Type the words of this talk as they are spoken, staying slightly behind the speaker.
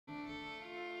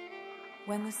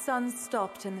When the sun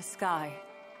stopped in the sky,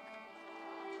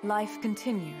 life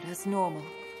continued as normal.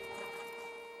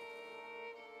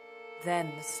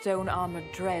 Then the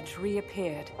stone-armored dredge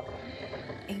reappeared,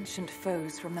 ancient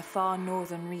foes from the far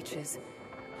northern reaches,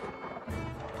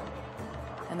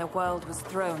 and the world was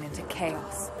thrown into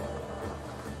chaos.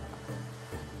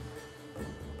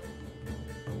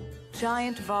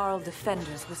 Giant Varl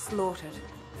defenders were slaughtered,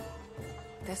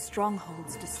 their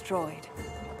strongholds destroyed.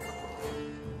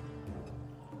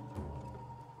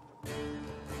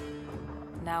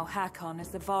 Now Hakon is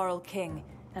the Varl king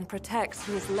and protects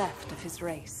who is left of his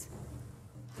race.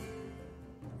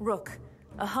 Rook,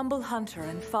 a humble hunter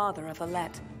and father of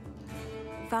Alet,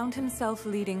 found himself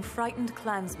leading frightened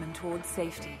clansmen towards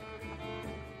safety.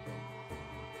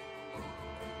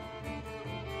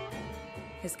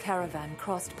 His caravan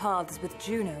crossed paths with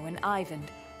Juno and Eyvind,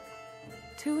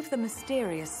 two of the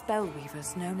mysterious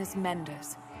spellweavers known as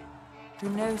Menders, who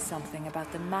know something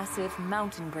about the massive,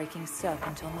 mountain-breaking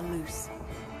serpent on the loose.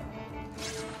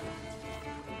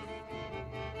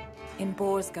 In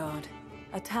Borsgard,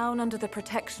 a town under the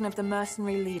protection of the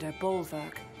mercenary leader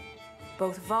Bolverk,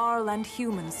 both Varl and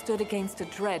humans stood against a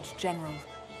dredge general,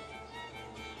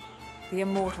 the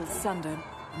immortal Sunder,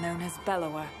 known as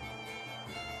Bellower.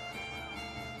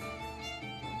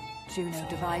 Juno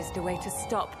devised a way to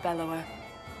stop Bellower,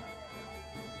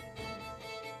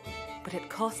 but it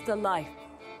cost the life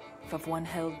of one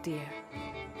held dear.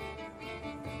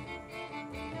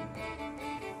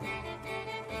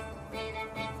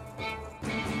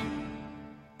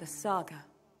 The saga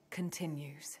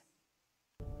continues.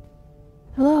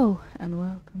 Hello and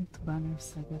welcome to Banner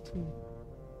Saga 2.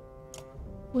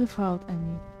 Without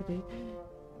any today.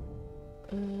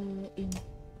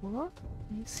 Import?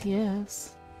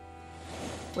 Yes.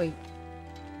 Wait.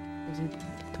 Is it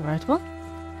the right one?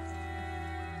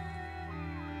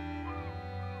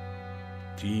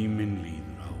 Tíminn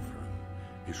líður áfram,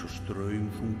 eins og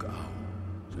straumþung á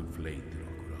sem fleytir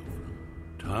okkur áfram.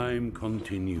 Time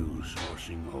continues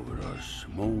washing over us,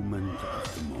 moment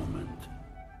after moment,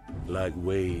 like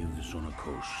waves on a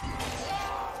coast.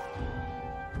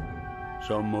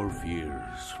 Some more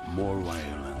fierce, more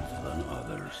violent than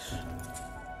others.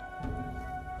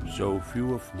 So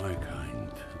few of my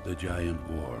kind, the giant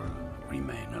war,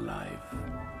 remain alive.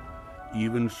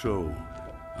 Even so,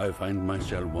 I find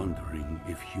myself wondering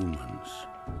if humans,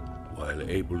 while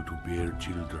able to bear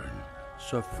children,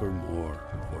 suffer more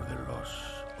for the loss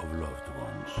of loved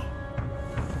ones.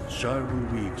 Several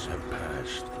weeks have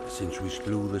passed since we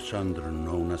slew the Sunder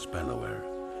known as Bellower,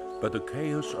 but the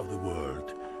chaos of the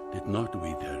world did not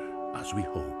wither as we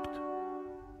hoped.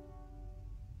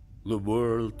 The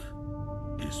world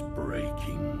is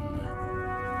breaking.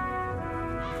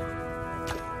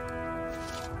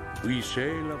 We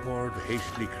sail aboard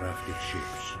hastily crafted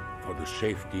ships for the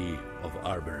safety of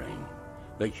Arberain,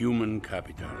 the human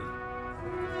capital.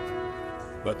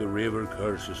 But the river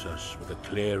curses us with a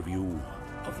clear view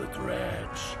of the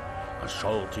dredge,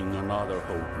 assaulting another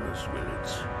hopeless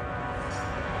village.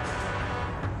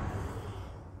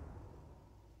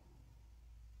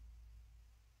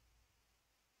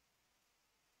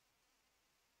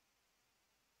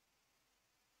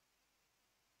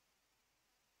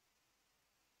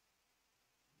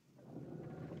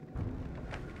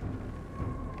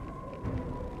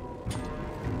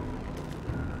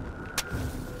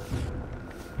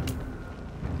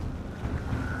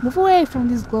 Move away from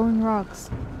these glowing rocks.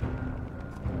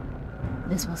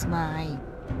 This was mine.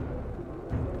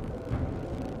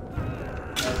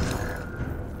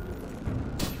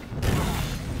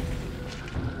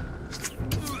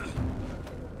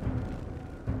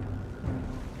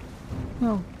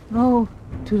 No, no,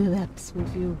 to the depths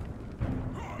with you.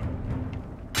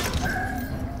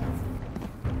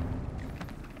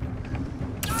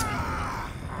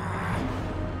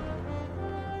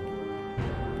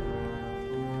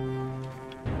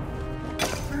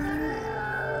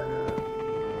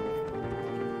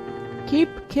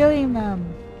 Keep killing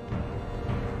them.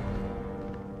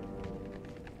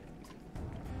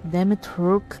 Damn it,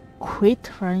 Rook,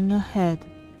 quit running ahead.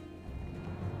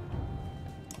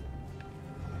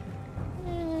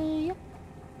 Yep.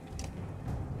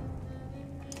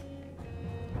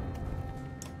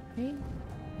 Okay.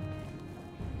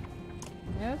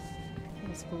 Yes,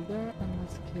 let's go there and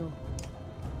let's kill.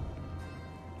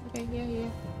 Okay, yeah.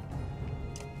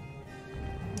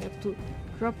 We have to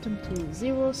drop them to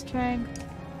 0 strength,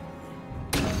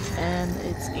 and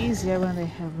it's easier when they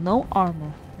have no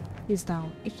armor. He's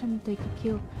down. Each time you take a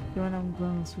kill, you run out of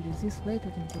bones to resist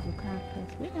later than total characters.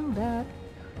 We know that.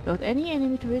 Without any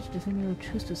enemy to reach, the enemy will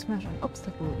choose to smash an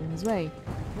obstacle in his way.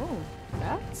 Oh,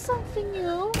 that's something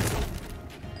new.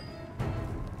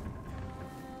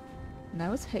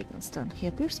 Now it's Hagen's turn. He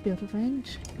appears to be out of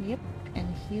range. Yep,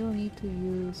 and he'll need to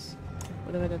use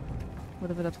whatever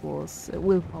that was,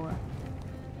 willpower.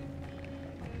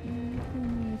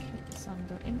 It's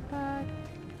under impact.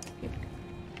 Yep.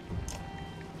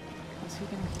 So he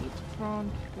can hit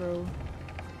front row.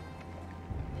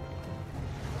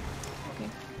 Okay.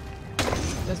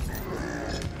 Just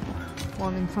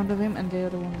one in front of him, and the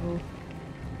other one will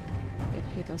get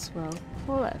hit as well.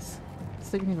 For less.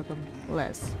 Significantly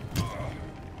less.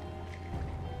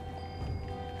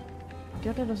 The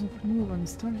other doesn't move on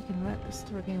his turn, he can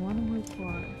restore again one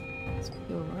willpower. So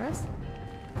he'll rest.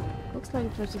 Looks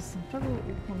like Dredge is in trouble,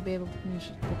 he won't be able to finish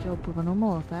the job with a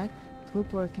normal attack. The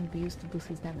willpower can be used to boost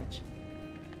his damage.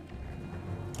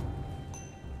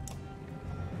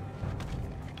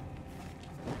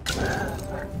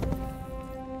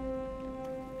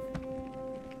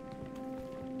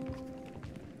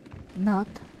 Not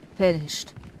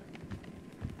finished.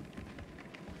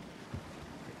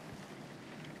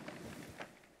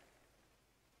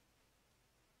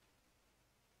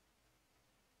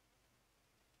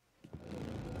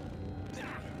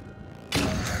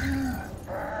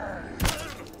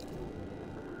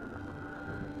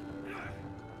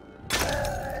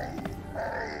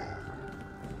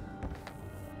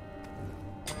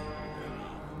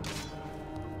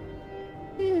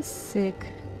 He is sick.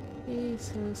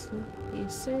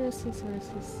 He's seriously sick.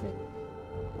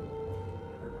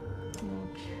 We'll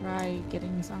try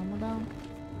getting his armor down,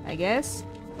 I guess.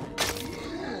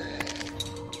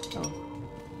 Oh.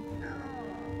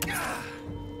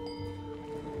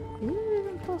 Is it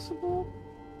even possible?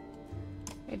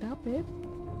 I doubt it.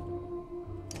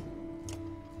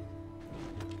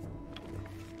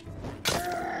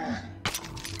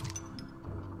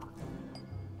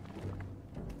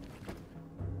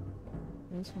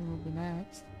 This one will be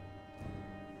next.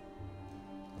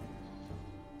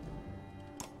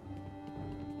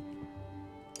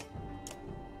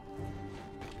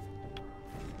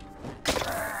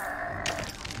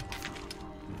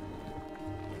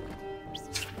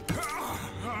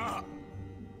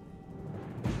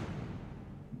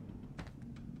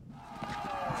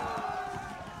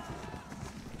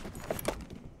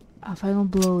 A final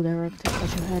blow directed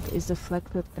at your head is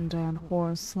deflected and giant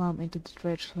horns slam into the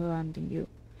dredge surrounding you.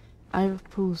 Ivor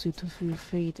pulls you to your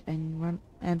feet and run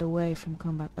and away from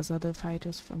combat as other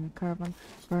fighters from your caravan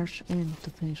rush in to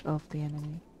finish off the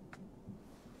enemy.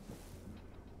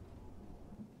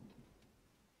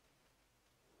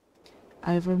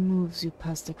 Ivor moves you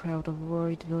past the crowd of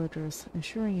worried villagers,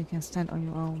 ensuring you can stand on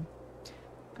your own.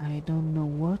 I don't know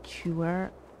what you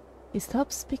are. He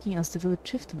stops speaking as the village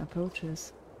chieftain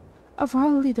approaches. A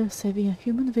royal leader saving a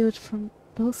human village from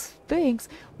those things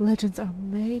legends are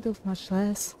made of much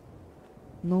less.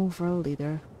 No royal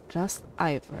leader, just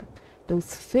Ivor. Those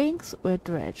things were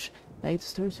dredge, like the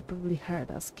stories you probably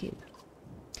heard as kid.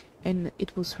 And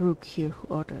it was Rook here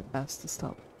who ordered us to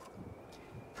stop.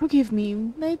 Forgive me,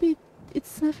 maybe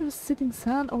it's never sitting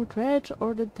sun or dredge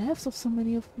or the deaths of so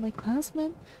many of my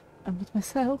classmen. I'm not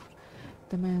myself.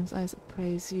 The man's eyes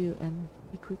appraise you and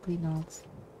he quickly nods.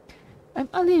 I'm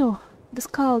Alio, the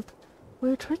Skald.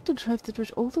 Were you trying to drive the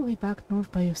dredge all the way back north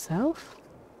by yourself?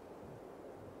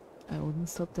 I wouldn't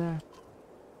stop there.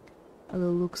 Alio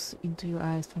looks into your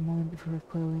eyes for a moment before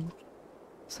recoiling.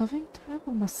 Something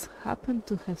terrible must happen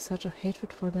to have such a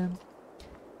hatred for them.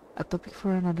 A topic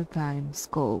for another time,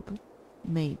 Skald.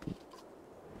 Maybe.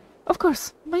 Of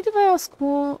course, mind if I ask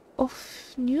more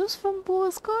of news from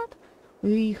Boasgard?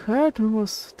 We heard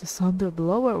rumors the Thunder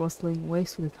Blower was laying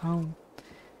waste to the town.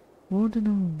 More than a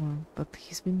rumor, but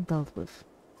he's been dealt with.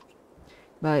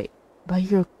 By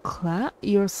your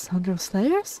Thunder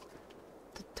Slayers?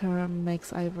 The term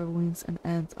makes Ivor wince and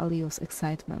ends Alio's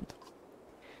excitement.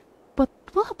 But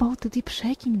what about the deep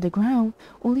shaking in the ground?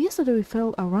 Only yesterday we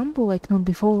felt a rumble like none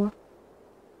before.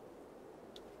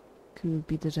 Could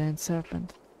be the giant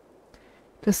serpent.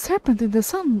 The serpent in the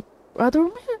sun,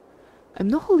 Radomir? I'm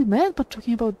no holy man, but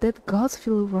talking about dead gods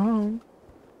feel wrong.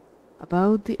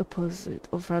 About the opposite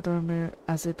of Radomir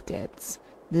as it gets.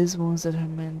 These ones that are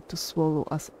meant to swallow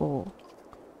us all.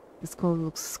 The skull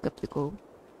looks skeptical.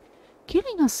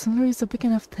 Killing a Thunder is a big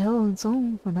enough tale on its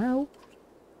own for now.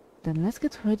 Then let's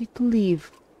get ready to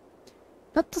leave.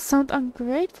 Not to sound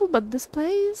ungrateful, but this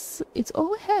place, it's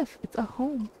all we have. It's a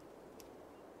home.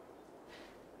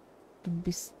 Don't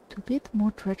be stupid,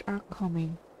 more dredge are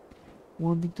coming.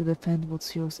 Wanting to defend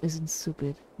what's yours isn't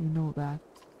stupid, you know that.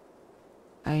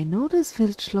 I know this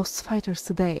village lost fighters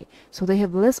today, so they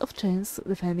have less of chance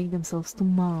defending themselves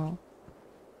tomorrow.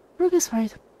 Rook is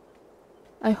right.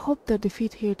 I hoped their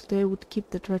defeat here today would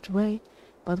keep the dredge away,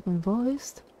 but when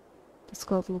voiced... The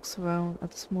scout looks around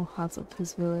at the small huts of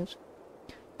his village.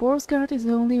 Borsgard is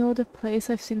the only other place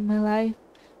I've seen in my life.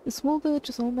 The small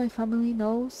villages all my family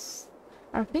knows.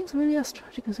 Are things really as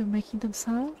tragic as you're making them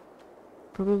sound?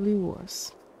 Probably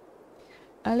worse.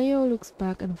 Aleo looks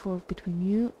back and forth between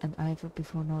you and Ivor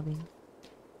before nodding.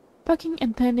 Packing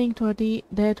and tending to our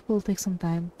dead will take some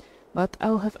time, but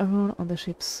I'll have everyone on the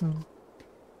ship soon.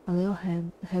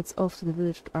 Aleo heads off to the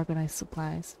village to organize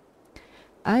supplies.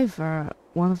 Ivor,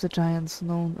 one of the giants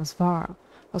known as Var,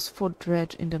 has fought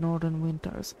Dredge in the northern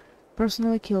winters,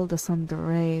 personally killed the Thunder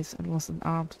Rays and was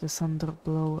unarmed to the Thunder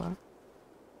Blower.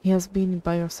 He has been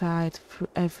by your side through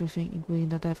everything, including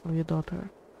the death of your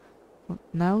daughter. But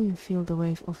now you feel the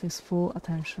wave of his full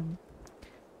attention.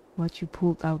 What you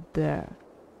pulled out there,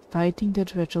 fighting the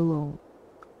Dredge alone,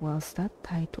 was that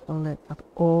tied to a lead at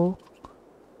all?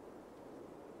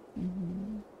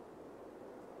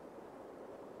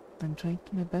 I'm trying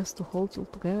my best to hold it all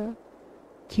together.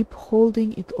 Keep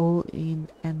holding it all in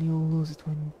and you'll lose it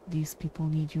when these people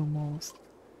need you most.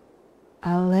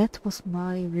 Alet was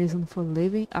my reason for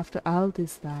living after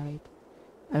Aldis died.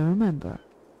 I remember,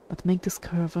 but make this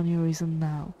caravan your reason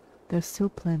now. There's still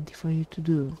plenty for you to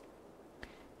do.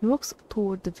 He walks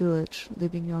toward the village,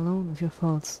 leaving you alone with your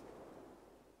thoughts.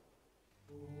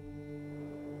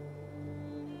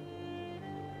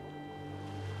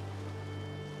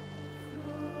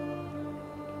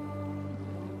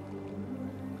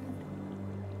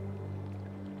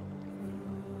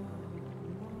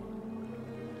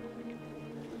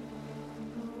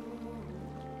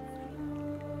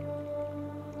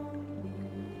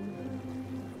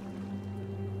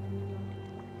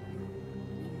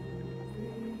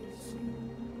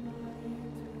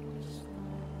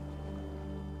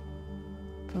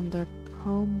 From their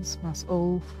homes must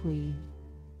all flee.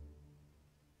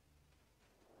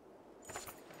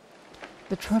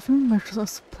 The traveling merchants are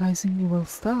surprisingly well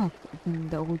stocked, even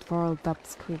the old world dubbed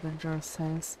scavenger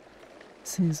says.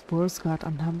 Since Borsgard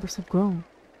our numbers have grown.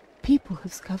 People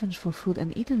have scavenged for food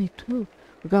and eaten it too.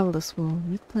 Regardless, we'll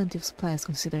need plenty of supplies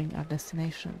considering our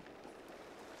destination.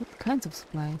 What kinds of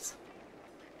supplies?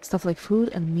 Stuff like food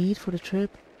and meat for the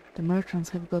trip. The merchants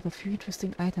have got a few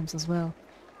interesting items as well.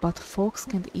 But folks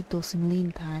can't eat those in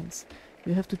lean times.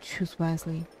 You have to choose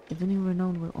wisely. Even your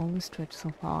renown will only stretch so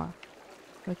far.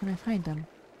 Where can I find them?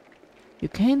 You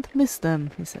can't miss them,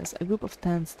 he says. A group of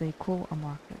tents they call a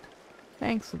market.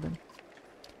 Thanks to them.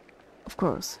 Of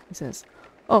course, he says.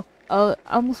 Oh, I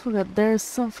almost forgot. There's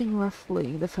something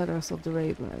ruffling the feathers of the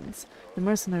ravens. The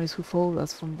mercenaries who followed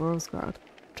us from Borsgard.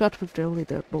 Trot with their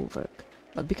leader, Bolverk.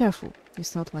 But be careful.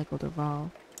 He's not like other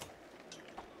Val.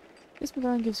 This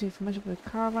medallion gives you information about the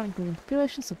caravan, including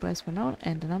population, supplies renown,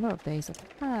 and the number of days that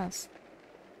have passed.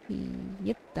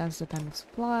 Yep, that's the time of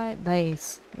supply,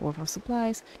 days worth of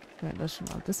supplies. You're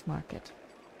additional this market.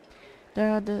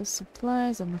 There are the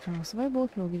supplies that merchant was available.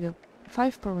 He will give you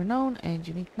 5 per renown, and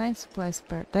you need 9 supplies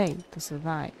per day to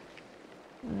survive.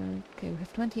 Okay, we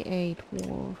have 28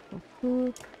 worth of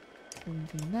food,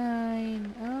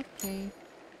 29. Okay,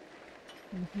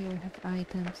 and here we have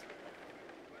items.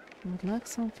 I would like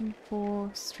something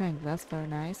for strength, that's very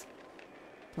nice.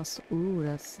 Plus, ooh,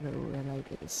 I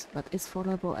like this. But it's for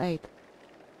level 8.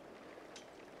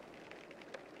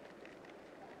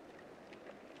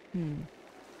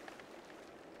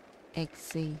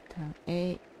 Exiton.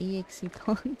 Okay,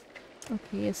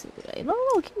 yes. No,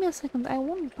 give me a second. I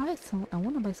wanna buy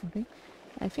something.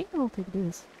 I think I'll take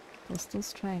this. Plus 2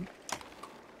 strength.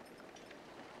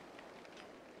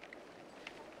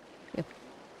 Yep.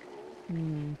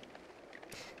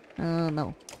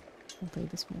 No. I'll take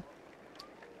this one.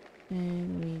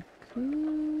 And we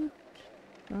could...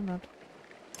 or not.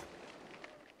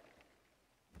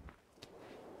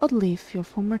 Oddleaf, your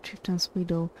former chieftain's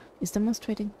widow, is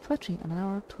demonstrating fetching an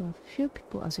hour to a few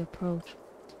people as you approach.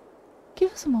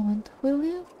 Give us a moment, will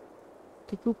you?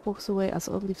 The group walks away as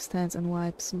Oddleaf stands and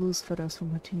wipes loose feathers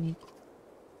from her tunic.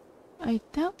 I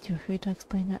doubt you're here to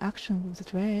explain your actions with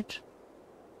the Dredge.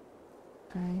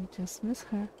 I just miss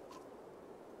her.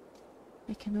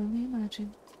 I can only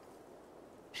imagine.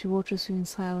 She watches you in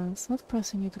silence, not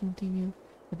pressing you to continue.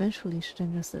 Eventually she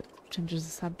changes the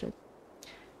subject.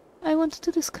 I wanted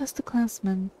to discuss the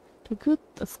clansmen. They're good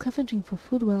at scavenging for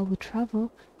food while we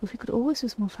travel, but we could always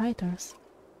use more fighters.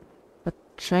 But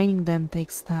training them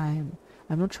takes time.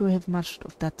 I'm not sure we have much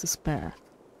of that to spare.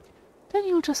 Then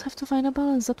you'll just have to find a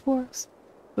balance that works.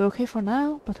 We're okay for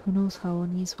now, but who knows how our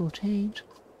needs will change.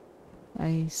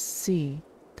 I see.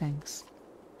 Thanks.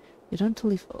 You turn to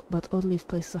leave, but Oddleaf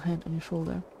places a hand on your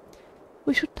shoulder.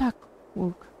 We should talk,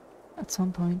 Wook, at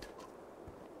some point.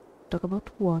 Talk about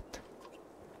what?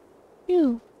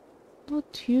 You.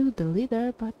 Not you, the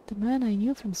leader, but the man I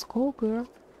knew from schoolgirl.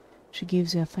 She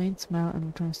gives you a faint smile and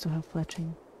returns to her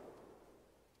fletching.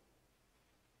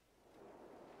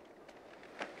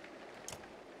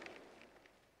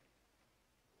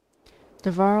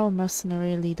 The Varl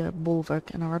mercenary leader,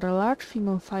 Bulwark, and a rather large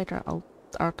female fighter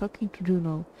are talking to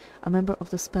Juno, a member of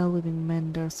the spell-weaving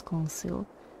Mender's Council.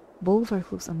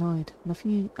 Bulwark looks annoyed,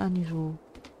 nothing unusual.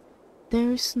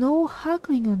 There is no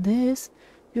haggling on this.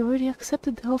 You already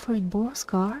accepted the offer in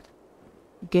Borsgard.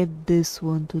 Get this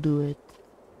one to do it.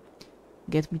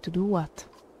 Get me to do what?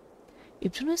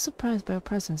 If Juno is surprised by her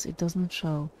presence, it does not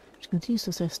show. She continues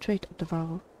to stare straight at the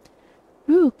Varl.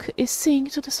 Rook is seeing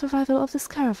to the survival of this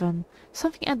caravan.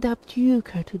 Something adept you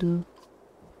care to do.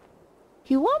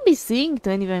 He won't be seeing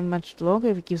to anyone much longer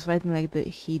if he keeps fighting like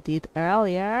he did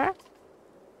earlier.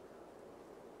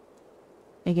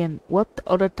 Again, what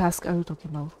other task are you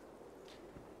talking about?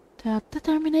 The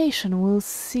determination will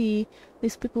see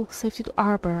these people safely to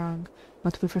Arberang,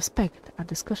 but with respect, our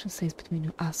discussion stays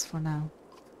between us for now.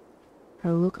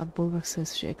 Her look at Bulwark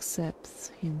says she accepts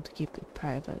him to keep it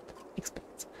private.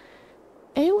 Expects.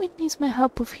 Eowyn needs my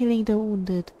help with healing the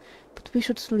wounded, but we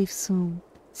should leave soon.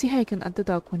 See Hagen at the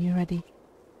dock when you're ready.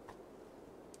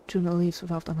 Juno leaves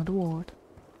without another word.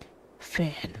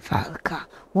 Fen Valka,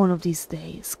 one of these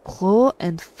days, Claw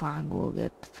and Fang will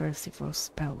get thirsty for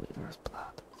Spellweaver's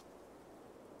blood.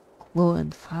 Claw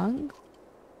and Fang?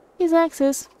 His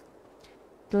axes.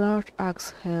 The large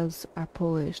axe heads are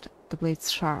polished, the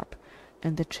blades sharp,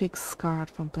 and the cheeks scarred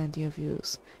from plenty of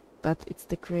use, but it's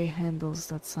the grey handles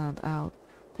that stand out.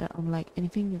 They're unlike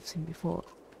anything you've seen before.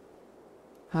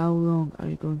 How long are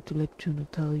you going to let Juno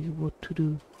tell you what to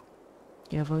do?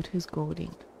 You avoid his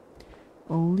goading.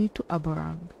 Only to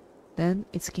Aberang. Then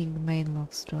it's King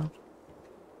Mainlock's job.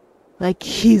 Like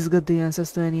he's got the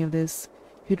answers to any of this.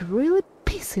 He'd really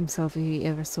piss himself if he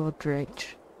ever saw a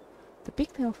dredge. The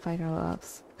pigtail fighter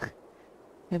laughs.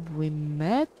 Have we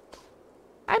met?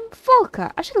 I'm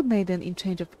Volka, a shield maiden in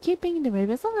charge of keeping the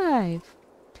ravens alive.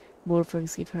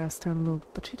 Wolfers give her a stern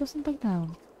look, but she doesn't back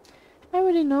down. I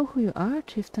already know who you are,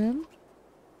 chieftain.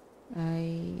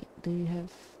 Do you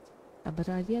have a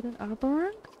better idea than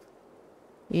Arberang?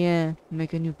 Yeah,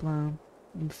 make a new plan.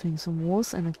 You think some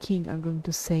wolves and a king are going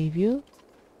to save you?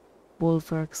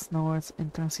 Wolfberg snorts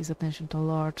and turns his attention to a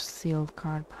large sealed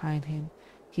card behind him.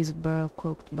 His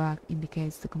barrel-cloaked back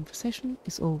indicates the conversation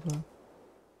is over.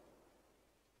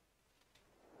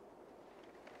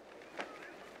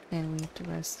 And we need to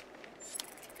rest.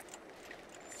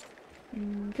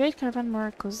 Great caravan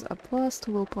Marcos, a plus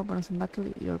to willpower bonus in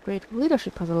battle. Your great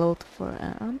leadership has allowed for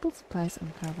ample supplies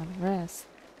and caravan rest.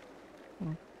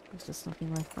 Well, there's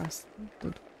nothing left for us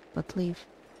to but leave.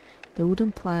 The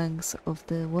wooden planks of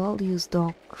the well-used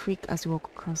dock creak as you walk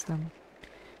across them.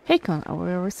 Hakon,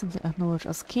 our recently acknowledged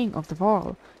as king of the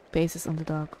Varl, paces on the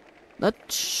dock. Not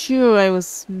sure I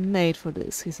was made for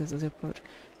this, he says as you approach.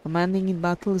 Commanding in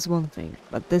battle is one thing,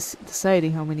 but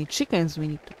deciding how many chickens we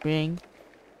need to bring...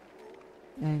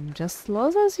 I'm just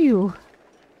lost as you.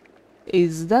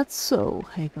 Is that so?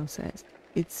 Hakon says.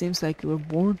 It seems like you were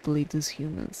born to lead these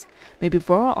humans. Maybe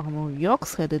Varl are more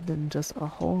yolks-headed than just our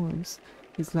horns.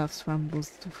 His laugh rambles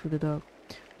through the dock.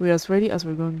 We're as ready as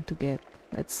we're going to get.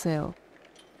 Let's sail.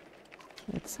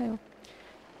 Let's sail.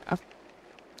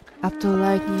 After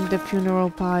lighting the funeral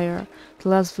pyre, the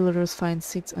last villagers find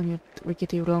seats on your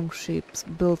rickety longships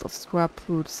built of scrap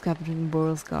wood scavenging in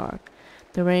Borsgard.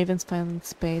 The ravens find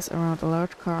space around a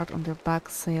large cart on their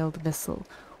back-sailed vessel,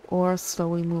 or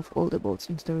slowly move all the boats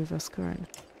into the river's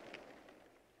current.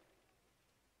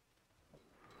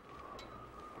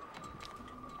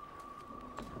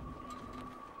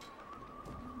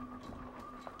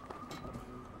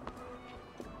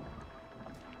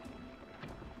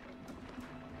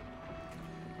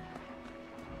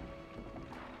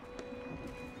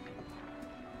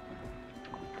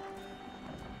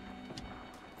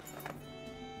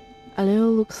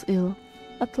 Aleo looks ill.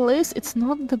 At least it's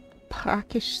not the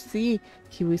brackish sea,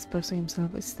 he whispers to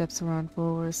himself as he steps around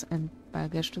rowers and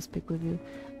baggage to speak with you.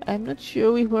 I'm not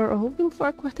sure we were all built for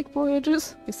aquatic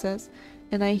voyages, he says,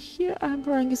 and I hear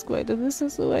Arberang is quite a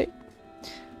distance away.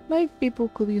 My people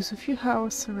could use a few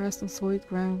hours to rest on solid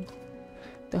ground.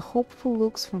 The hopeful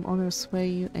looks from others sway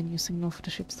you and you signal for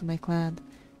the ships to make land.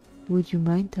 Would you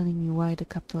mind telling me why the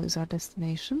capital is our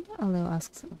destination? Aleo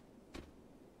asks him.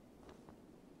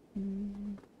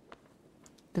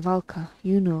 The Valka,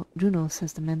 Juno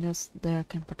says the Menders there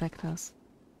can protect us.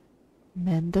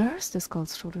 Menders? The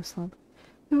Scout's shoulders slump.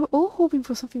 We were all hoping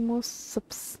for something more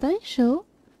substantial.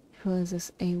 He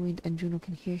realizes Eowyn and Juno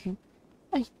can hear him.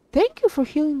 I thank you for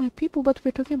healing my people, but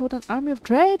we're talking about an army of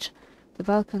dredge. The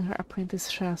Valk and her apprentice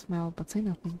share a smile, but say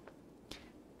nothing.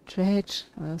 Dredge,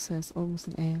 Ella says, almost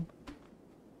in air.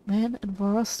 Men and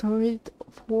war storied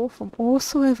of war from all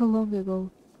so ever long ago.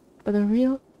 But are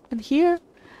real, and here?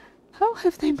 How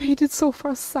have they made it so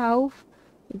far south?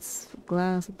 Its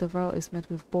glance at the Varl is met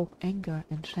with both anger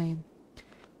and shame.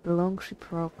 The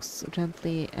longship rocks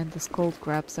gently, and the Scold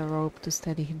grabs a rope to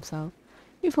steady himself.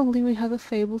 If only we had a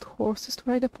fabled horses to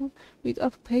ride upon, we'd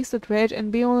outpace the dredge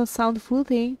and be on a sound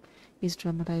footing. His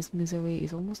dramatized misery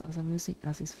is almost as amusing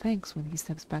as his thanks when he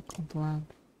steps back onto land.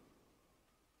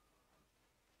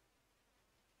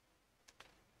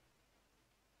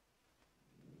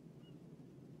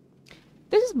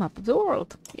 This is a map of the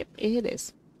world. Yep, it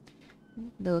is.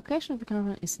 The location of the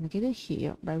caravan is indicated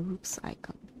here by Rook's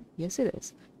icon. Yes, it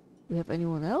is. We have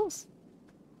anyone else?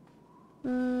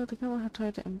 The caravan had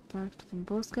tried to embark from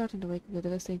Borskard in the wake of the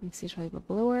devastating siege by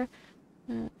Blower.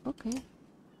 Okay.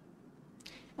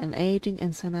 An aging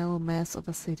and senile mess of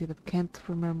a city that can't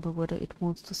remember whether it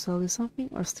wants to sell you something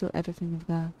or steal everything you've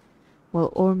got.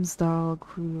 While Ormsdal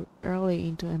grew early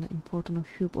into an important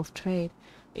hub of trade,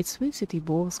 its twin city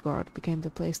Borskard became the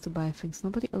place to buy things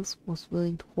nobody else was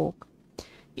willing to hawk.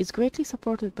 It's greatly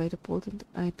supported by the potent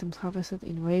items harvested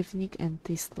in Ravnik and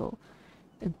Thistle,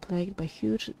 and plagued by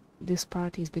huge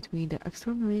disparities between the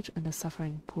extreme rich and the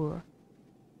suffering poor.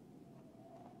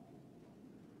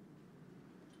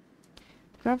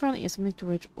 The caravan is meant to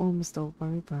reach Ormsdal by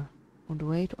river, on the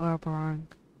way to Arborang.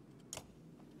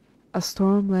 A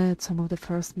storm led some of the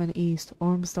first men east.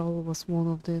 Ormsdal was one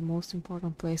of the most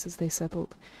important places they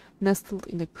settled, nestled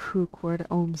in the crook where the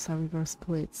Ormsa River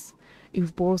splits.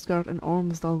 If Borsgard and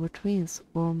Ormsdal were twins,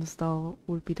 Ormsdal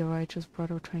would be the righteous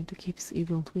brother trying to keep his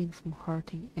evil twin from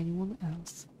hurting anyone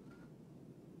else.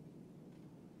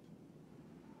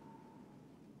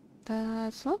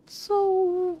 That's not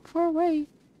so far away.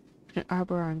 In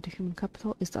Arborang, the human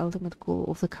capital, is the ultimate goal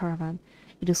of the caravan.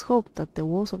 It is hoped that the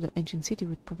walls of the ancient city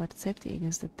would provide safety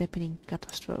against the deepening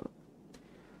catastrophe.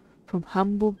 From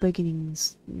humble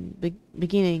beginnings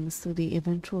to the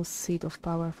eventual seat of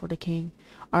power for the king,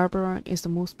 Arborang is the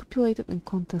most populated and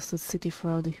contested city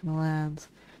throughout the human lands.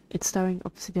 Its towering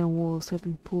obsidian walls have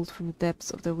been pulled from the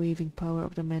depths of the weaving power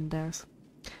of the Mendars.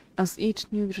 As each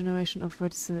new generation of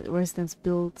residents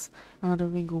builds another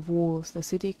ring of walls, the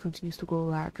city continues to grow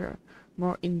larger,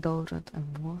 more indulgent,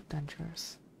 and more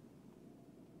dangerous.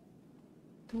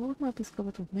 The world map is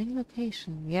covered with many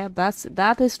locations. Yeah,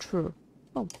 that is true.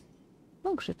 Oh,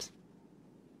 longships.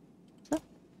 So,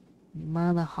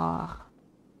 Manahar.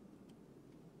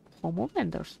 Homo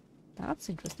vendors. That's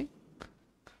interesting.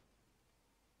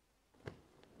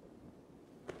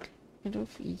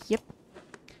 Yep.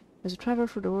 As you travel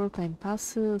through the world, time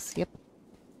passes. Yep.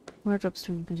 More drops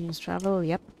during continuous travel.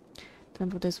 Yep.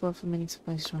 Time for this world for many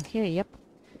supplies from here. Yep.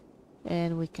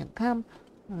 And we can camp.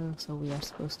 So we are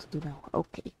supposed to do now.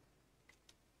 Okay.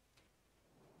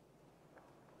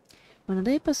 When a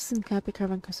day passes in camp, a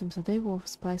caravan consumes a day worth of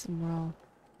supplies and morale.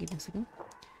 Give me a second.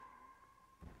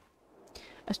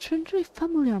 A strangely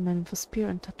familiar man with a spear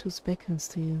and tattoos beckons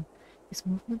to you. His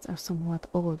movements are somewhat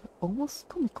odd, almost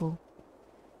comical.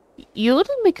 You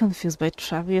wouldn't be confused by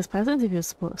Travius peasant if you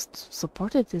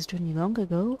supported this journey long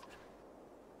ago.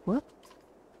 What?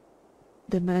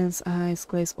 The man's eyes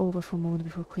glaze over for a moment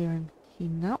before clearing. He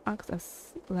now acts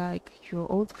as like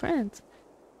your old friend.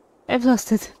 I've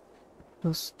lost it.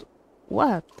 Lost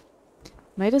what?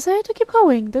 My desire to keep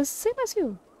going, the same as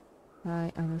you.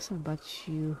 I understand, but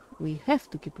we have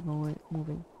to keep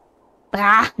moving.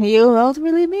 Ah, you don't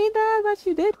really mean that, but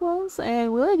you did once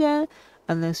and will again.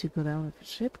 Unless you go down with the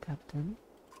ship, Captain.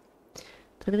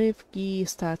 Trevki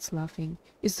starts laughing.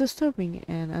 It's disturbing,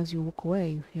 and as you walk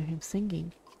away, you hear him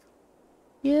singing.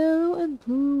 Yellow and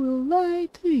blue will lie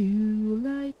to you,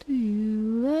 lie to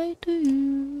you, lie to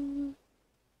you.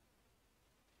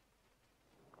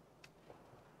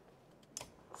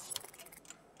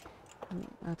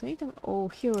 I think I'm all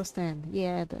hero stand.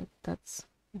 Yeah, that's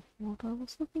what I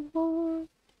was looking for.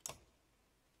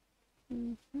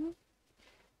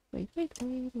 Wait,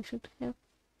 we should have...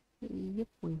 Yep,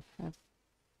 we have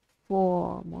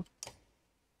 4 more.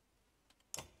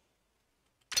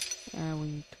 We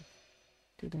need to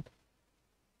do that.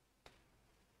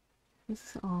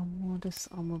 This is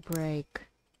armor break,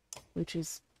 which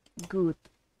is good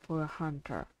for a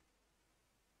hunter.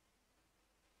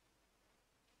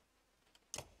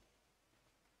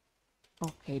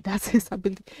 Okay, that's his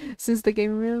ability. Since the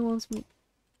game really wants me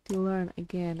to learn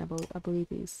again about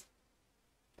abilities.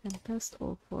 Tempest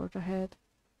or Forge Ahead.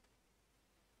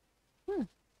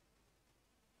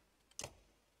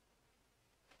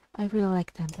 I really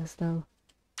like Tempest though.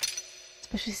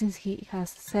 Especially since he has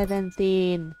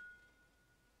 17.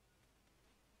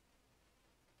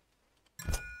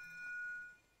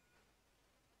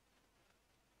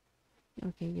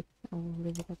 Okay, yep, I'll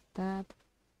leave it at that.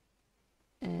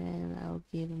 And I'll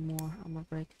give him more armor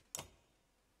break.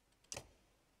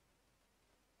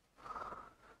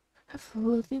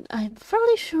 I'm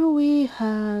fairly sure we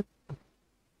had...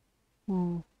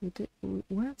 Oh, we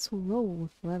weren't so low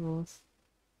with levels.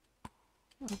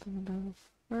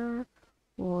 Fur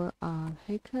or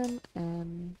Haken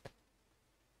and...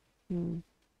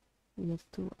 we have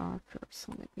 2 archers,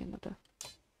 so maybe another.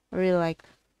 I really like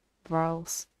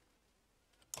Varls.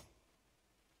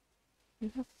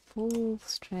 You have full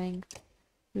strength.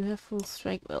 You have full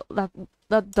strength. Well,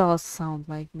 that does sound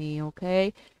like me,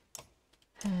 okay?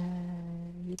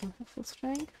 You don't have full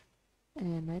strength,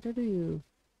 and neither do you.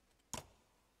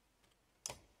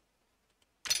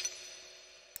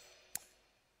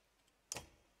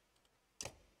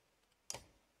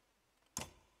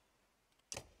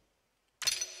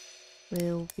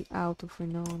 We'll be out of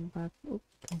renown, but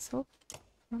cancel.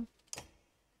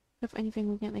 Have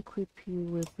anything we can equip you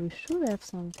with? We should have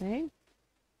something.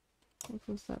 What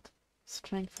was that?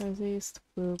 Strength resist,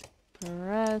 will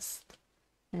rest,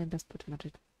 and that's pretty much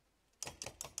it.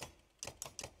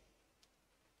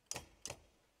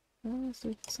 Let's do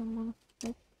it for someone.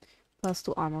 Nope.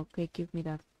 +2 armor. Okay, give me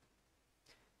that.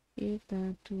 Give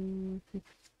that to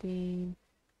 15,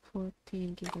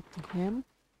 14. Give it to him.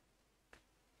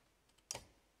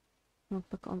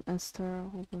 Knockback on Esther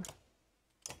over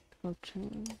 12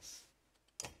 chains.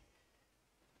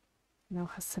 Now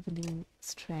has 17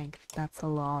 strength. That's a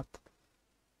lot.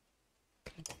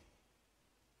 Okay.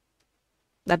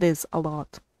 That is a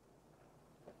lot.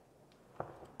 So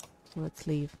let's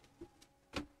leave.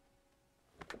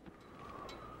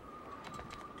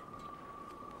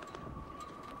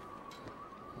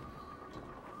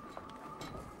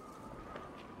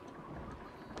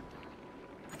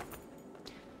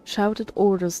 Shouted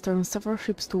orders turn several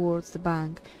ships towards the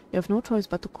bank. You have no choice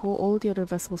but to call all the other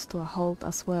vessels to a halt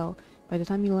as well. By the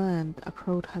time you land, a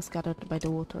crowd has gathered by the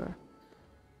water.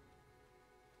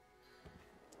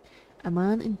 A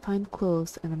man in fine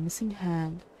clothes and a missing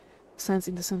hand stands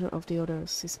in the center of the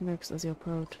others. He smirks as you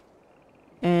approach.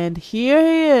 And here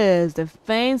he is, the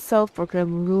famed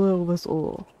self-proclaimed ruler of us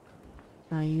all.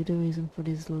 Are you the reason for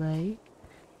this delay?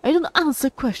 I don't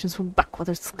answer questions from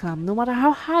backwater scum, no matter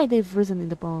how high they've risen in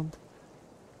the bond.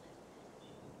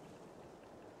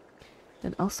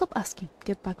 Then I'll stop asking.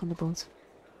 Get back on the bones.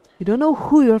 You don't know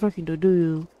who you're talking to,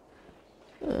 do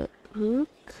you? Look,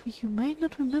 you might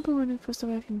not remember when we first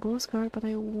arrived in Borsgard, but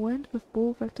I went with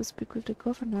Bolverk to speak with the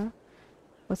governor.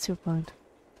 What's your point?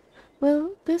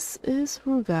 Well, this is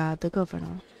Ruga, the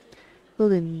governor.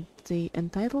 Ludin, the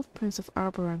entitled Prince of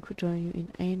Arborang, who joined you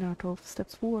in Einar 12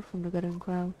 steps forward from the gathering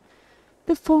crowd.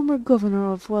 The former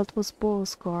governor of what was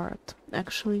Borsgard,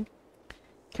 actually.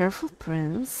 Careful,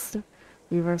 Prince. The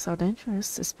rivers are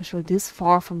dangerous, especially this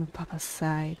far from the Papa's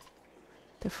side.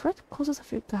 The threat causes a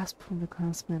few gasps from the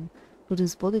clansmen.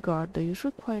 Ludin's bodyguard, the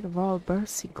usually quite wild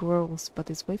Bersi, growls, but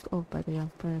is waved off by the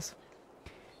young prince.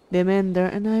 The Mender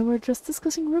and I were just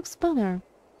discussing Rook's banner.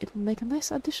 It will make a nice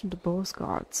addition to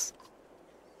Borsgard's.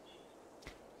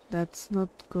 That's not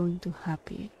going to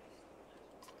happen.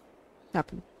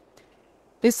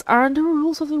 These aren't the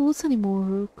rules of the woods anymore,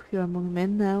 Rook. You're among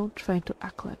men now, trying to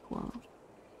act like one.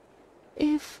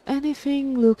 If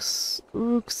anything, Rook's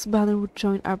banner would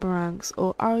join our ranks,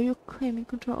 or are you claiming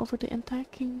control over the entire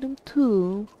kingdom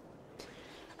too?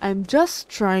 I'm just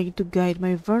trying to guide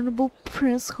my vulnerable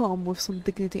prince home with some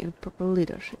dignity and proper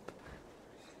leadership.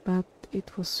 But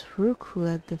it was Rook who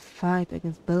led the fight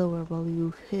against Bellower while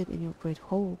you hid in your great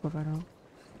hole, Governor.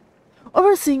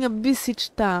 Overseeing a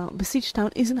besieged town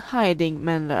isn't hiding,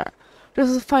 Mender.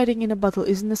 Just fighting in a battle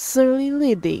isn't necessarily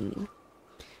leading.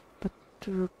 But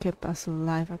Rook kept us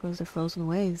alive across the frozen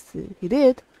waves. He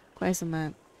did, cries the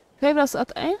man. Saved us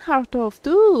at Einhardtorf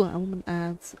too, a woman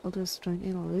adds. Others join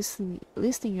in on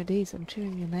listing your deeds and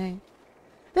cheering your name.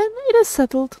 Then it is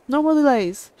settled. No more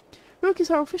delays. Rook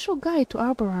is our official guide to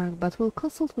Arborang, but will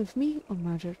consult with me on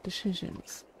major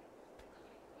decisions.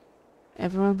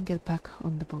 Everyone get back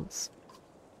on the boats.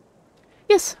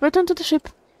 Yes, return to the ship.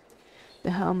 The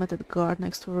helmeted guard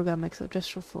next to Ruga makes a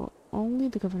gesture for only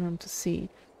the governor to see.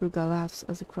 Ruga laughs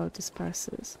as the crowd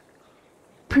disperses.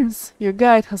 Prince, your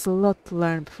guide has a lot to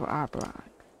learn before Arborang.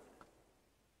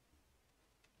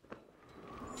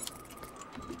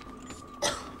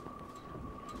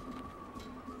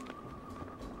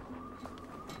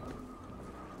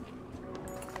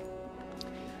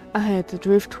 Ahead, the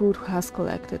driftwood has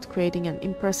collected, creating an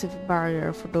impressive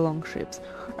barrier for the longships.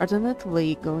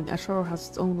 Alternatively, going ashore has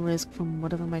its own risk from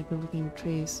whatever might be looking in the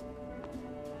trees.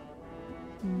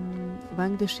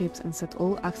 Bank the ships and set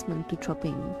all axemen to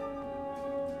chopping.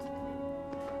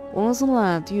 Once on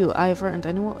land, you, Ivor, and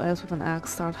anyone else with an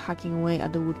axe start hacking away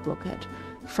at the wood blockade.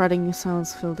 Frightening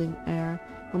sounds fill the air.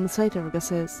 Moments later, Rika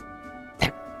says,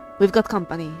 "We've got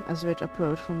company." As Rich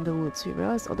approached from the woods, you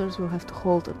realize others will have to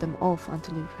hold them off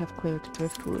until you have cleared the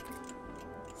driftwood.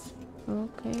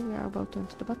 Okay, we are about to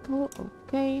enter the battle.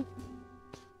 Okay.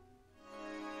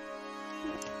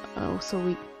 Oh, so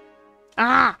we...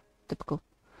 Ah! Typical.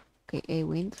 Okay, a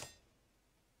wind.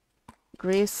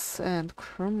 Grace and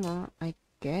Crummer, I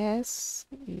guess.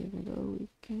 Even though we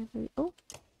can't really... Oh!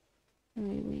 A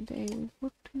wind.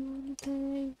 What do you want to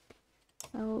take?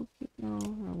 No,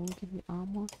 I won't give you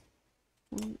armor.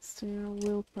 Still,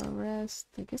 willpower rest.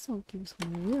 I guess I'll give you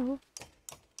some will.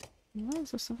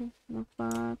 Nice or something. Knock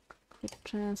back. Crit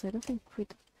chance. I don't think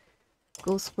crit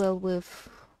goes well with...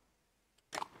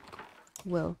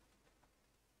 Well.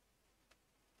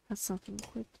 That's something.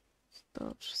 Crit.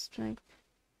 Dodge. Strength.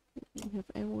 We have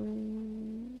a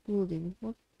will. Wielding.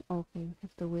 What? Okay, we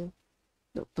have the will.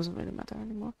 No, doesn't really matter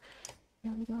anymore.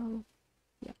 Here we go.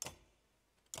 Yeah.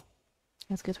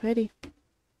 Let's get ready.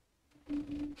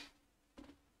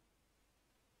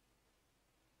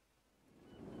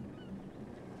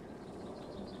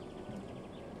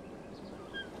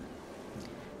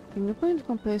 From the point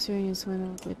from place your units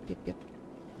when with yep.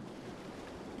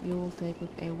 You will take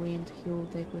with a wind, he will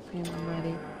take with him. I'm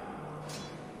ready.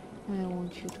 I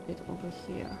want you to get over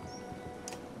here.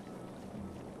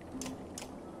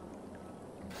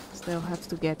 So they'll have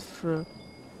to get through.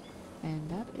 And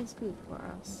that is good for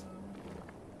us.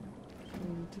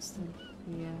 We need to stand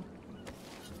here.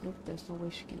 Look, there's no way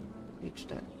she can reach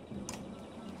that.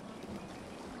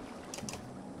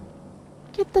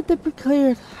 Get the debris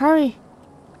cleared! Hurry!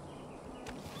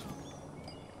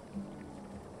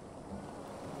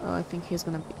 Oh, I think he's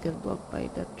gonna get blocked by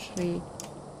that tree.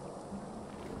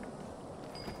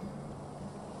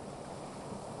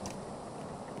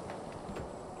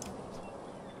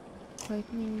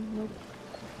 Lightning, nope.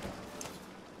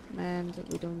 Man,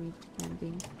 we don't need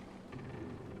landing.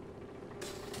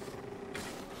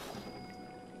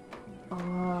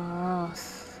 Oh,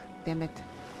 damn it.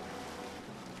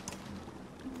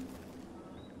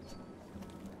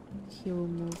 He will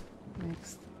move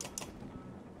next.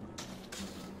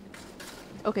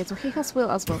 Okay, so he has will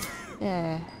as well.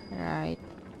 Yeah, right.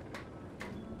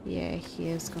 Yeah, he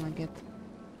is gonna get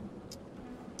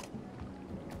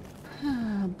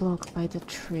blocked by the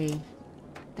tree.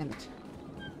 Damn it.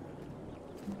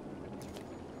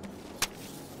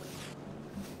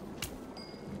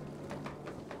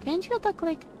 Can't you attack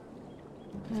like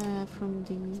from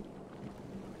the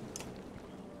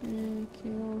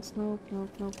kills? Nope.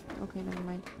 Okay, never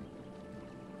mind.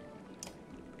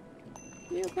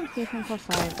 You can hit him for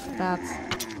 5. That's...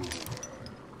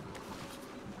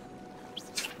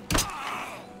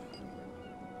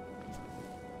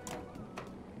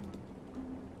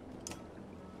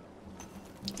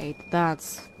 Eight.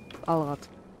 That's a lot.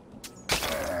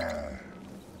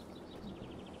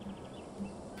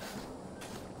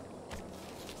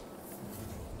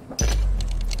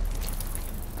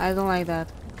 I don't like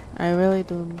that. I really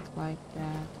don't like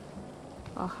that.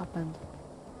 What happened?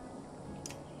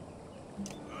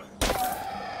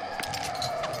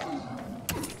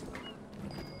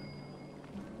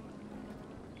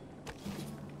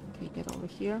 Okay, get over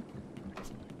here.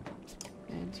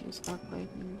 And use arc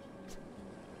lightning.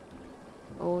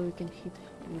 Oh, you can hit.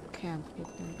 You can't hit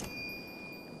him.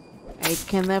 I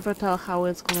can never tell how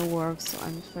it's gonna work, so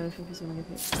I'm very sure he's gonna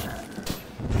get hit.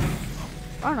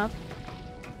 Or not.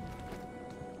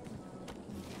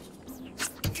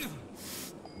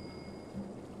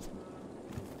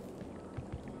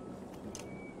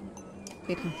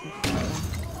 Hit him for fire.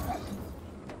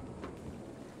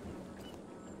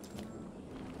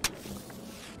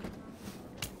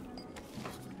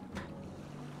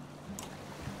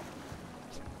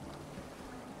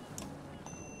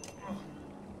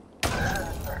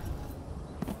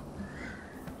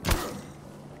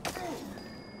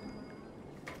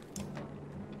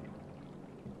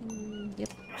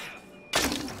 Yep.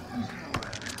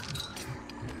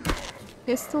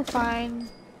 He's still fine,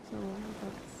 so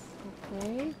that's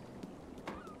okay.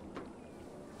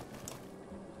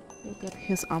 We'll get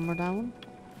his armor down.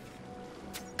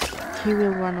 He will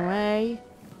run away.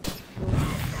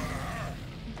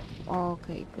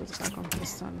 Okay, goes back on his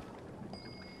son.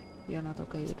 You're not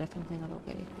okay, you're definitely not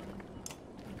okay.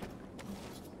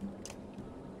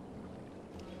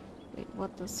 Wait,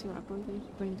 what does your ability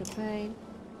bring the pain?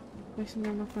 Maximum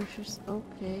number of pressures,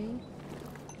 okay.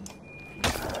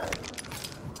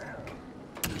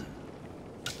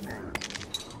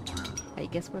 I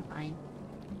guess we're fine.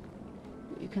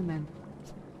 You can mend.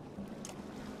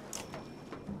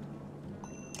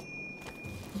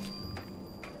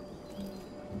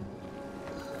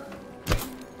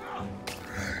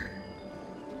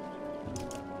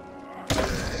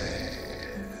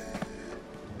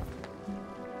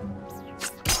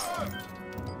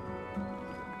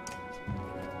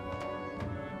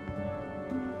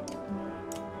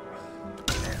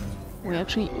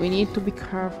 We need to be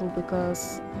careful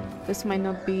because this might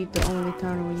not be the only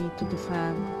turn we need to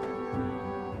defend.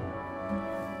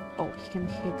 Oh, he can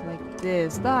hit like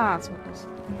this. That's what is.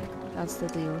 That's the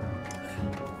deal.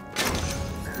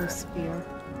 With spear.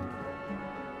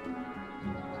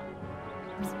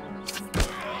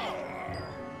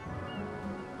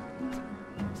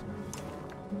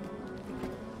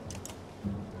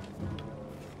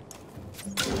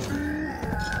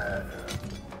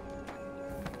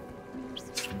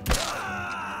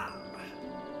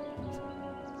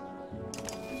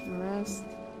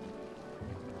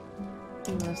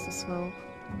 Rest as well.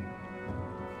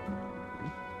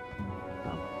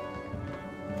 Oh.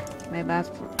 My bad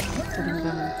for putting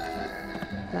them in.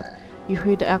 Yep. You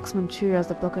hear the axeman cheer as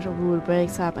the blockage of wood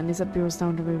breaks up and disappears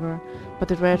down the river, but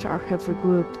the Red are have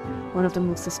regrouped. One of them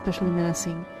looks especially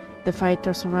menacing. The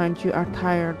fighters around you are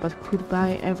tired, but could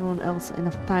buy everyone else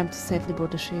enough time to safely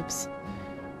board the ships.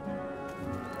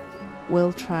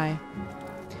 We'll try.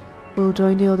 We'll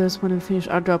join the others when we finish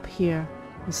our job here.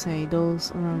 You say,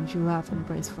 those around you laugh and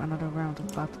brace for another round of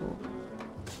battle.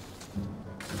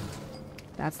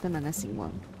 That's the menacing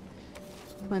one.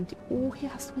 20. Oh, he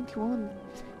has 21.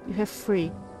 You have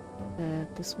 3.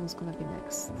 This one's gonna be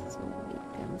next. So we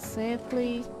can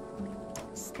safely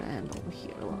stand over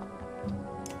here.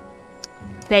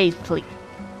 Safely.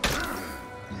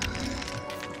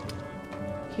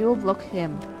 He will block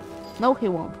him. No, he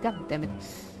won't. God damn it.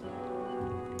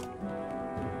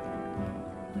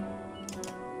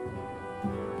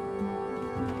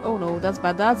 Oh no, that's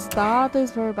bad. That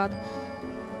is very bad.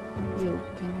 You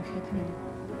can you hit him?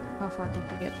 How far can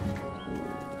you get? Ooh,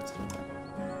 that's very bad.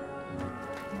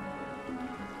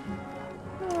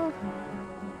 Oh.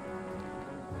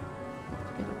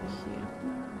 Get over here.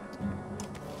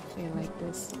 Okay, like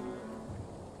this.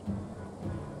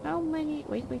 How many?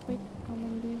 Wait. How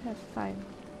many do you have? 5.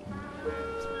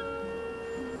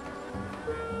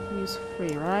 Use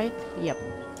 3, right? Yep.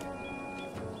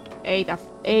 8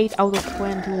 out of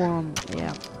 21.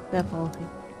 Yeah, definitely.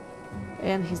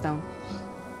 And he's down.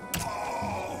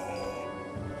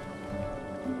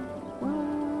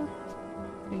 What?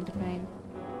 Bring the pain.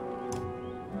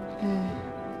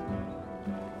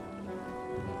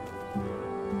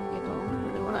 I don't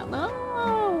really wanna.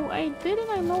 No! I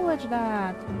didn't acknowledge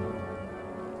that.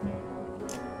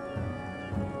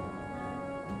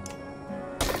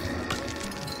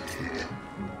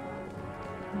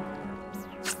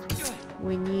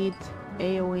 We need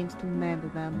AoEs to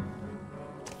mend them.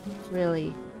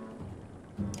 Really.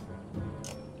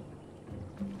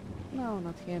 No,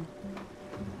 not him.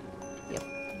 Yep.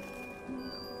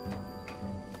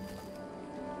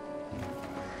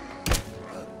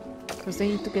 Because they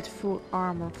need to get full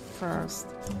armor first.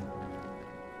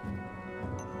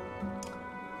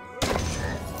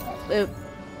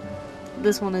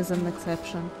 This one is an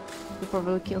exception. You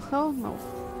probably kill her? No.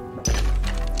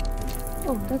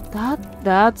 Oh,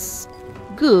 that's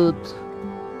good.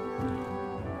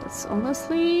 That's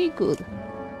honestly good.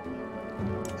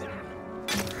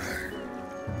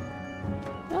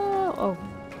 Oh,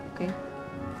 okay.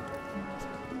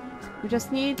 We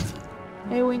just need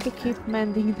AoE to keep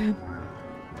mending them.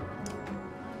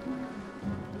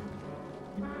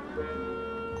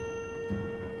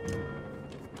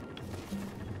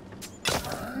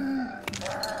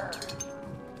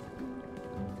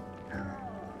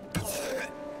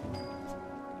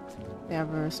 They are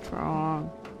very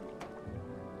strong.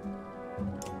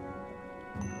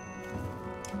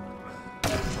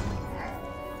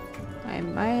 I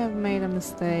might have made a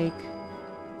mistake.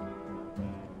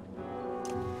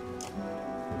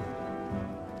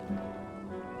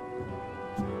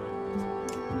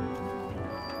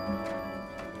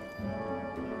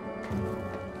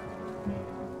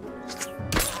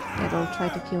 I will try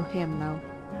to kill him now.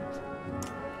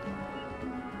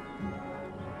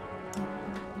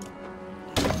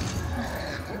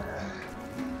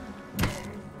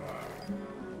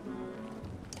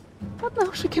 But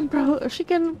now she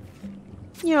can,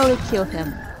 you know, kill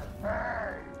him.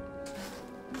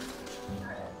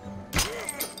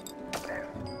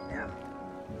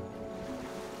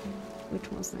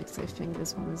 one's next? I think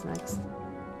this one is next.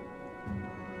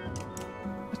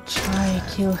 Try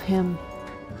kill him.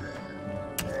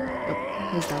 Oh,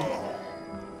 he's down.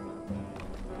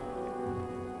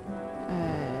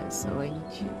 So I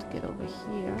need you to get over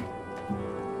here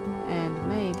and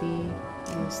maybe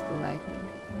use the lightning.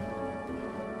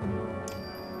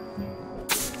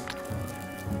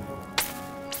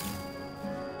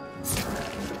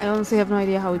 I honestly have no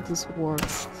idea how this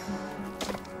works.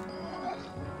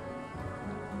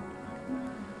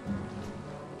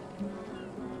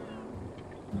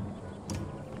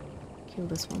 Kill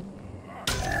this one.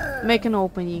 Make an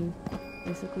opening,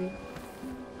 basically.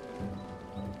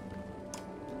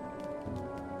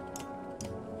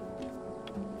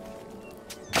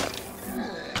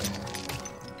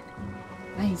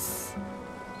 Nice.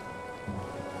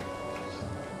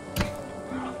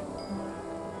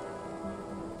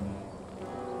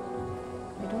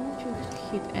 I don't want you to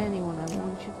hit anyone, I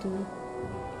want you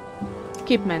to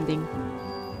keep mending.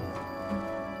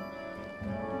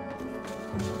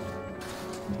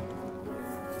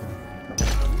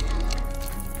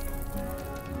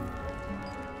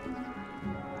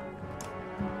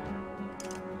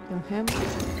 Kill him.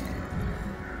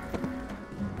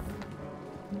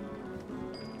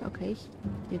 Okay,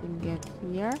 didn't get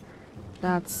here.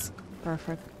 That's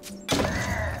perfect.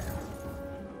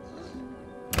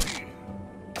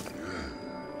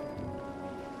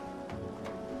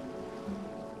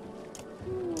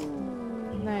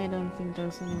 I don't think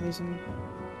there's any reason.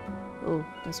 Oh,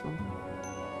 this one.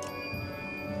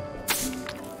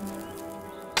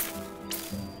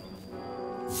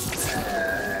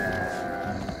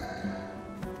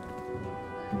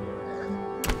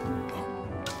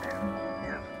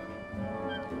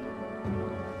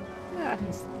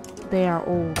 They are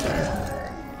all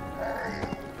there.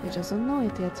 They just don't know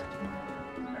it yet.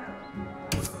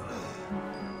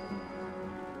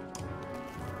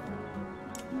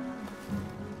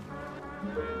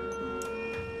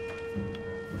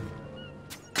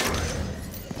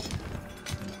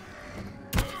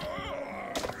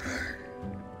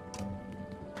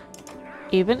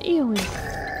 Even Eowyn.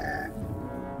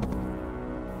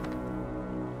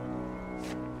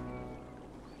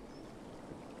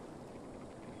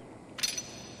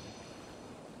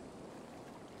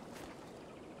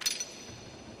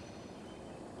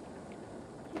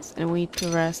 And we need to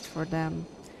rest for them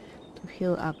to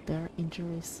heal up their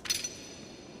injuries.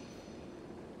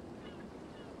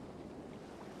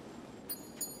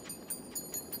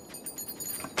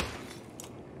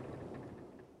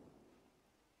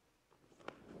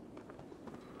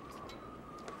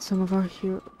 Some of our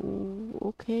here.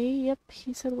 Okay, yep,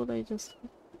 he said what I just.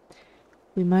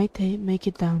 We might make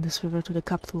it down this river to the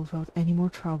capital without any more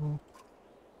trouble.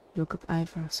 Look at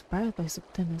Ivor, surprised by his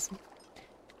optimism.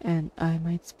 And I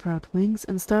might sprout wings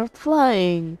and start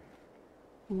flying.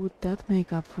 Would that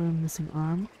make up for a missing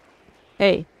arm?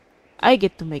 Hey, I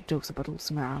get to make jokes about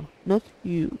losing my arm, not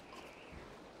you.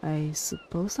 I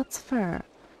suppose that's fair.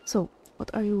 So, what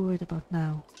are you worried about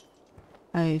now?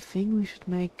 I think we should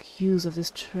make use of this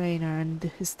trainer and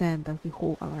his stand that we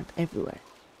hold around everywhere.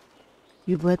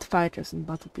 You've led fighters in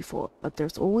battle before, but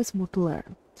there's always more to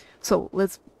learn. So,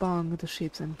 let's bang the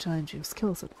ships and challenge your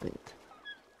skills a bit.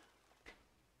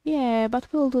 Yeah, but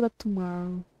we'll do that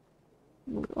tomorrow.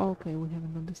 Okay, we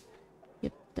haven't done this.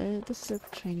 Yep, this is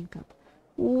a training camp.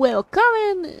 Well, come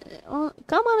on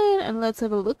in and let's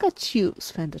have a look at you,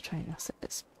 Sven the trainer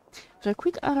says. After a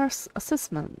quick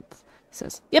assessment, he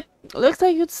says, yep, looks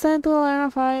like you'd stand to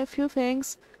learn a few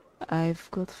things.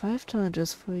 I've got 5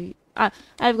 challenges for you.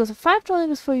 I've got 5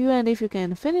 challenges for you, and if you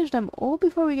can finish them all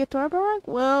before we get to Arbor rank,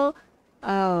 well,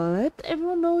 I'll let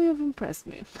everyone know you've impressed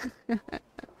me.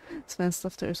 Sven's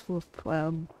software is full of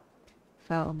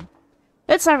film.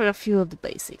 Let's start with a few of the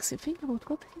basics. You think about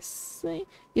what he's saying?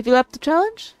 You feel up to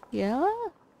challenge? Yeah?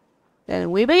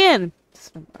 Then we begin!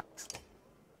 Sven barks.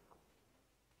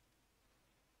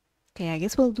 Okay, I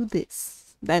guess we'll do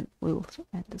this. Then we'll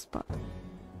end this part.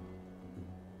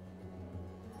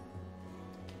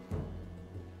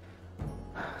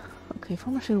 Okay, for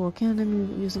machine walking enemy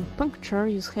using puncture,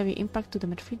 use heavy impact to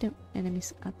damage 3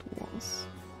 enemies at once.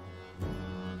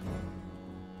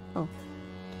 Oh.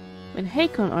 When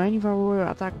Hakon or any of our warrior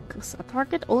attacks a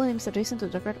target, all enemies adjacent to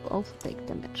the target will also take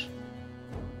damage.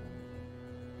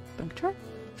 Puncture?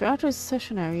 If your archer is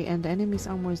stationary and the enemy's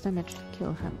armor is damaged,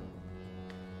 kill him.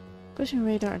 Pushing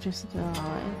radar adjacent to our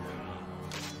ally.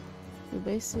 You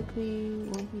basically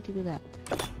want me to do that.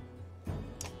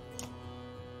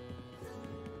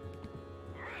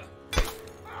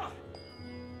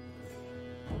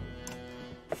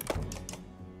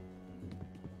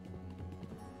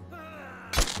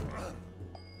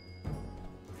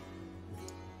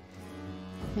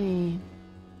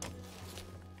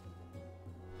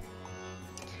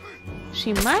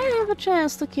 She might have a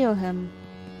chance to kill him.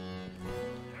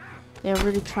 They're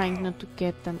really trying not to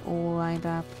get them all lined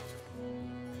up.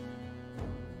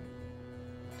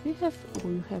 Do you have... Oh,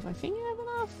 you have... I think you have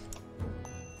enough.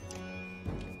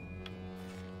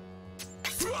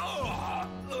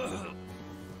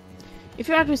 If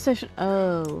you're at your station...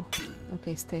 Oh.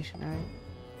 Okay, stationary.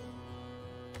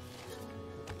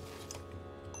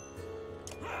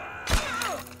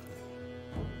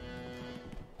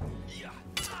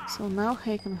 So now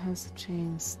Haken has a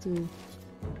chance to...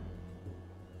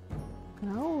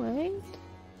 Now wait.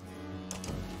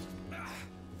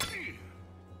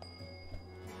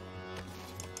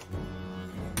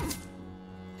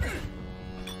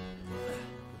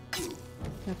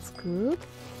 That's good.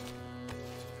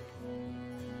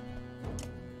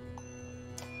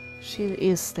 She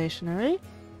is stationary.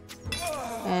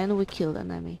 And we killed an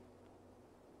enemy.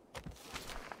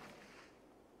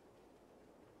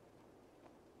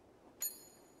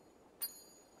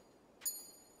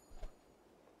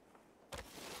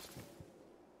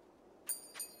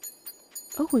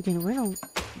 Oh, we can win on...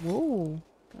 Whoa.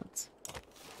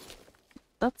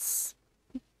 That's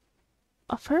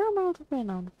a fair amount of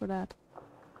renown for that.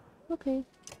 Okay.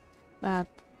 But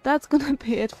that's gonna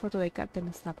be it for today. God damn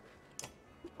it, stop.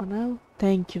 For now,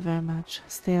 thank you very much.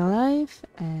 Stay alive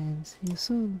and see you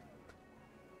soon.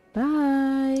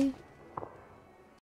 Bye!